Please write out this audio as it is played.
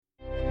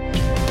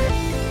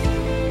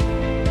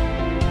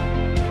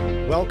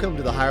Welcome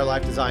to the Higher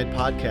Life Design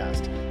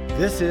Podcast.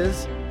 This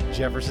is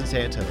Jefferson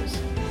Santos.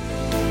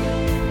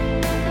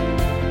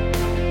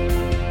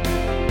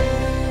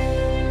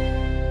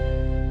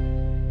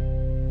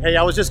 Hey,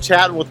 I was just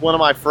chatting with one of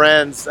my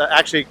friends,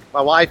 actually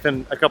my wife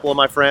and a couple of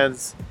my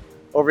friends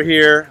over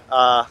here.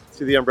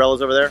 See the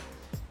umbrellas over there?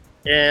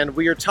 And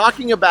we are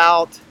talking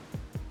about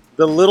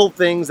the little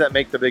things that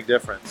make the big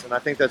difference. And I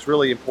think that's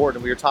really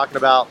important. We were talking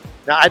about,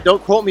 now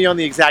don't quote me on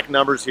the exact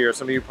numbers here.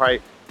 Some of you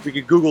probably, we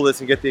could Google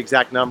this and get the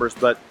exact numbers.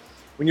 But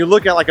when you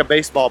look at like a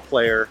baseball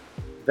player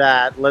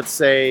that, let's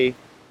say,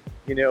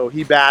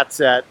 he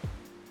bats at,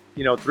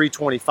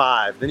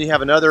 325. Then you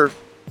have another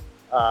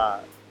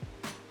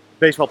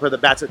baseball player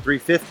that bats at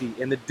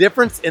 350, and the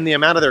difference in the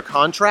amount of their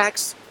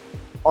contracts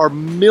are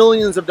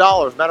millions of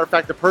dollars. Matter of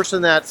fact, the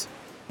person that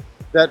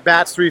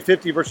bats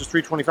 350 versus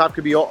 325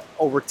 could be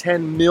over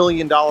 $10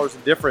 million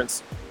of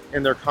difference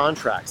in their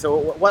contract.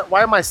 So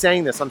why am I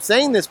saying this? I'm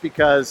saying this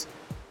because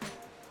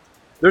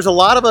there's a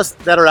lot of us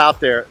that are out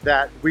there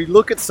that we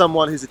look at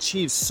someone who's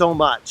achieved so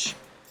much.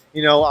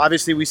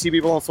 Obviously we see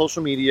people on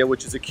social media,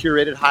 which is a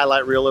curated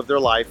highlight reel of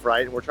their life,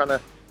 right? And we're trying to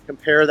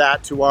compare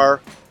that to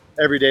our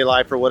everyday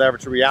life or whatever,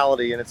 to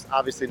reality, and it's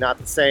obviously not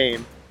the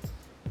same.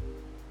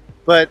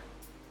 But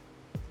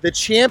the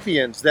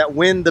champions that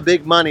win the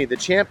big money, the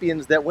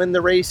champions that win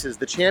the races,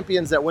 the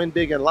champions that win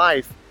big in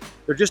life,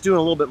 they're just doing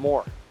a little bit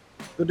more.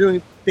 They're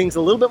doing things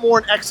a little bit more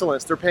in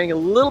excellence. They're paying a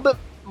little bit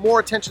more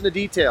attention to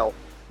detail.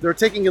 They're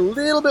taking a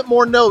little bit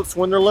more notes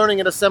when they're learning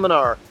at a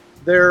seminar.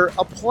 They're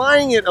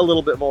applying it a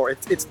little bit more.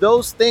 It's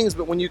those things,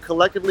 but when you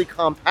collectively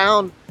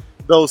compound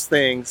those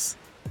things,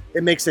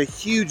 it makes a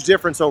huge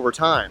difference over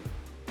time.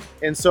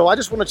 And so I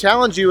just want to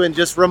challenge you and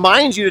just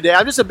remind you today.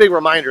 I'm just a big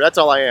reminder. That's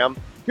all I am.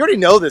 You already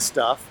know this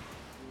stuff.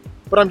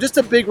 But I'm just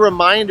a big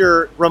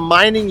reminder,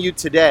 reminding you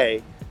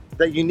today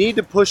that you need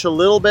to push a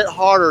little bit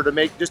harder to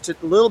make just a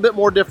little bit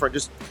more different.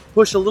 Just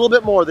push a little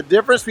bit more. The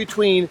difference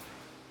between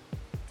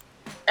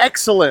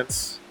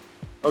excellence,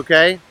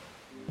 okay,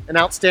 and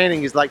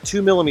outstanding is like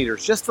 2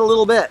 millimeters, just a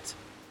little bit.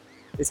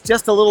 It's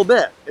just a little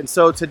bit. And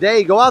so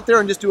today, go out there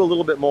and just do a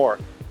little bit more.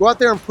 Go out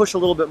there and push a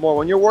little bit more.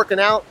 When you're working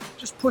out,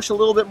 just push a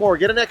little bit more.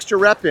 Get an extra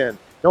rep in.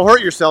 Don't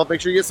hurt yourself. Make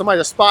sure you get somebody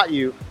to spot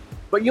you.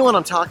 But you know what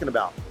I'm talking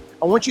about.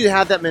 I want you to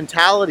have that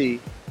mentality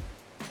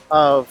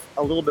of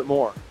a little bit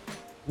more.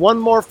 One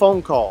more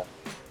phone call.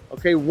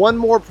 Okay, one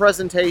more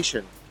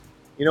presentation.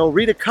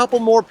 Read a couple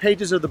more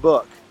pages of the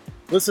book.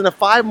 Listen to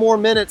 5 more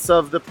minutes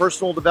of the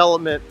personal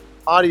development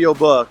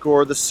audiobook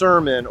or the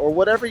sermon or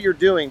whatever you're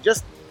doing.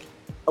 Just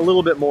a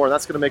little bit more.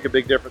 That's going to make a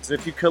big difference. And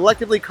if you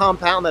collectively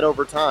compound that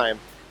over time,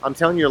 I'm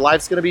telling you, your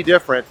life's going to be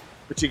different,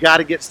 but you got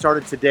to get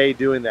started today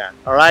doing that.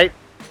 All right?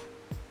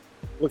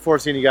 Look forward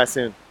to seeing you guys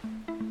soon.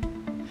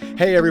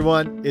 Hey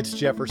everyone, it's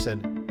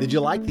Jefferson. Did you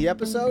like the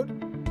episode?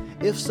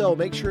 If so,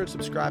 make sure and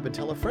subscribe and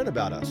tell a friend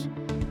about us.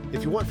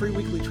 If you want free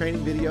weekly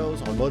training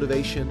videos on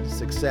motivation,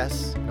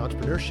 success, and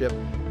entrepreneurship,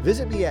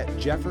 visit me at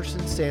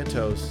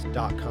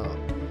jeffersonsantos.com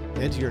and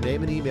enter your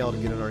name and email to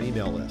get on our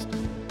email list.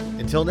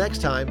 Until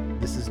next time,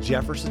 this is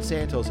Jefferson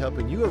Santos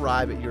helping you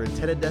arrive at your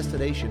intended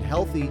destination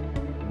healthy,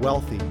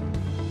 wealthy,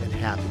 and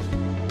happy.